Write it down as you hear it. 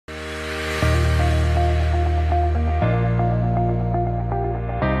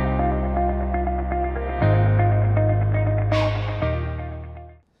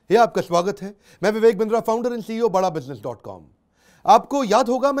हे आपका स्वागत है। मैं Vivek Bindra, founder and CEO बड़ाबिजनेस.com। आपको याद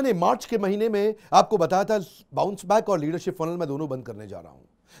होगा मैंने मार्च के महीने में आपको बताया था बाउंस बैक और लीडरशिप फनल मैं दोनों बंद करने जा रहा हूं।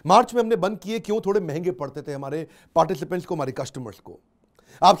 मार्च में हमने बंद किए, क्यों? थोड़े महंगे पड़ते थे हमारे पार्टिसिपेंट्स को, हमारे कस्टमर्स को।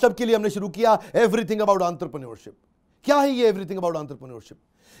 आप सबके लिए हमने शुरू किया एवरीथिंग अबाउट एंटरप्रेन्योरशिप। क्या है ये एवरीथिंग अबाउट एंटरप्रेन्योरशिप?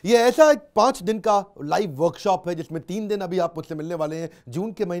 ये ऐसा एक 5 दिन का लाइव वर्कशॉप है जिसमें 3 दिन अभी आप मुझसे मिलने वाले हैं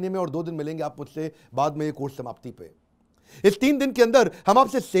जून के महीने में, और 2 दिन मिलेंगे आप मुझसे बाद में ये कोर्स समाप्ति पे। इस 3 दिन के अंदर हम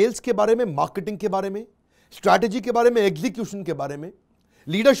आपसे सेल्स के बारे में, मार्केटिंग के बारे में, स्ट्रैटेजी के बारे में, एग्जीक्यूशन के बारे में,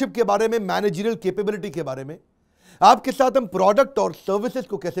 लीडरशिप के बारे में, मैनेजरियल कैपेबिलिटी के बारे में, आपके साथ हम प्रोडक्ट और सर्विसेज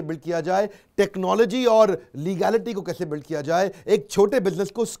को कैसे बिल्ड किया जाए, टेक्नोलॉजी और लीगैलिटी को कैसे बिल्ड किया जाए, एक छोटे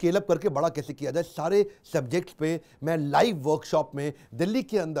बिजनेस को स्केल अप करके बड़ा कैसे किया जाए, सारे सब्जेक्ट्स पे मैं लाइव वर्कशॉप में दिल्ली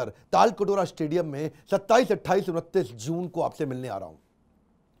के अंदर तालकटोरा स्टेडियम में 27, 28, 29 जून को आपसे मिलने आ रहा हूं।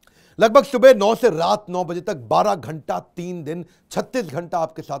 लगभग सुबह 9 से रात 9 बजे तक 12 घंटा, 3 दिन, 36 घंटा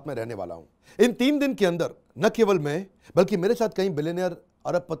आपके साथ में रहने वाला हूं। इन 3 दिन के अंदर न केवल मैं, बल्कि मेरे साथ कई बिलियनियर,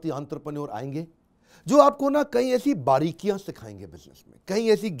 अरबपति, एंटरप्रेन्योर आएंगे जो आपको ना कई ऐसी बारीकियां सिखाएंगे बिजनेस में, कई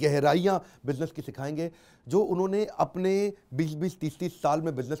ऐसी गहराइयां बिजनेस की सिखाएंगे जो उन्होंने अपने 20-20, 30-30 साल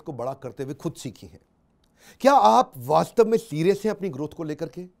में बिजनेस को बड़ा करते हुए खुद सीखी हैं। क्या आप वास्तव में सीरियस हैं अपनी ग्रोथ को लेकर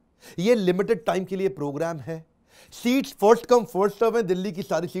के? ये लिमिटेड टाइम के लिए प्रोग्राम है। Seats first come first serve है। दिल्ली की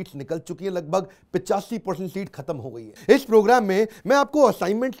सारी सीट्स निकल चुकी हैं, लगभग 85% सीट खत्म हो गई है। इस प्रोग्राम में मैं आपको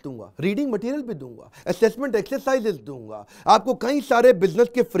असाइनमेंट्स दूंगा, रीडिंग मटेरियल भी दूंगा, असेसमेंट एक्सरसाइजेस दूंगा, आपको कई सारे बिजनेस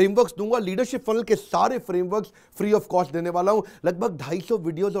के फ्रेमवर्क्स दूंगा, लीडरशिप फनल के सारे फ्रेमवर्क्स फ्री ऑफ कॉस्ट देने वाला हूं। लगभग 250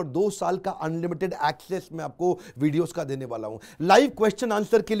 वीडियोस और 2 साल का अनलिमिटेड एक्सेस मैं आपको वीडियोस का देने वाला हूं। लाइव क्वेश्चन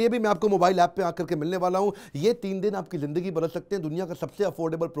आंसर के लिए भी मैं आपको मोबाइल ऐप पे आकर के मिलने वाला हूं। ये 3 दिन आपकी जिंदगी बदल सकते हैं। दुनिया का सबसे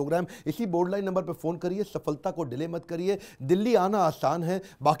अफोर्डेबल प्रोग्राम। इसी बोर्ड लाइन नंबर पर फोन करिए, सफलता को डिले मत करिए। दिल्ली आना आसान है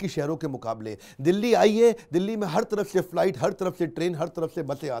बाकी शहरों के मुकाबले। दिल्ली आइए, दिल्ली में हर तरफ से फ्लाइट, हर तरफ से ट्रेन, हर तरफ से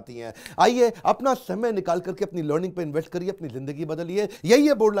बसें आती हैं। आइए, अपना समय निकाल करके अपनी लर्निंग पे इन्वेस्ट करिए, अपनी जिंदगी बदलिए। यही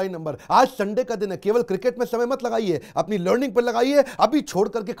है बोर्ड लाइन नंबर। आज संडे का दिन है, केवल क्रिकेट में समय मत लगाइए, अपनी लर्निंग पर लगाइए। अभी छोड़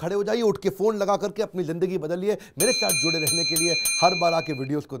करके खड़े हो जाइए, उठ के फोन लगा करके अपनी जिंदगी बदलिए। मेरे साथ जुड़े रहने के लिए, हर बार आके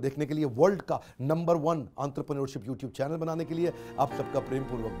वीडियोस को देखने के लिए, वर्ल्ड का नंबर 1 एंटरप्रेन्योरशिप यूट्यूब चैनल बनाने के लिए आप सबका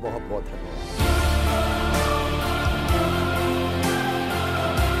प्रेमपूर्वक बहुत बहुत धन्यवाद।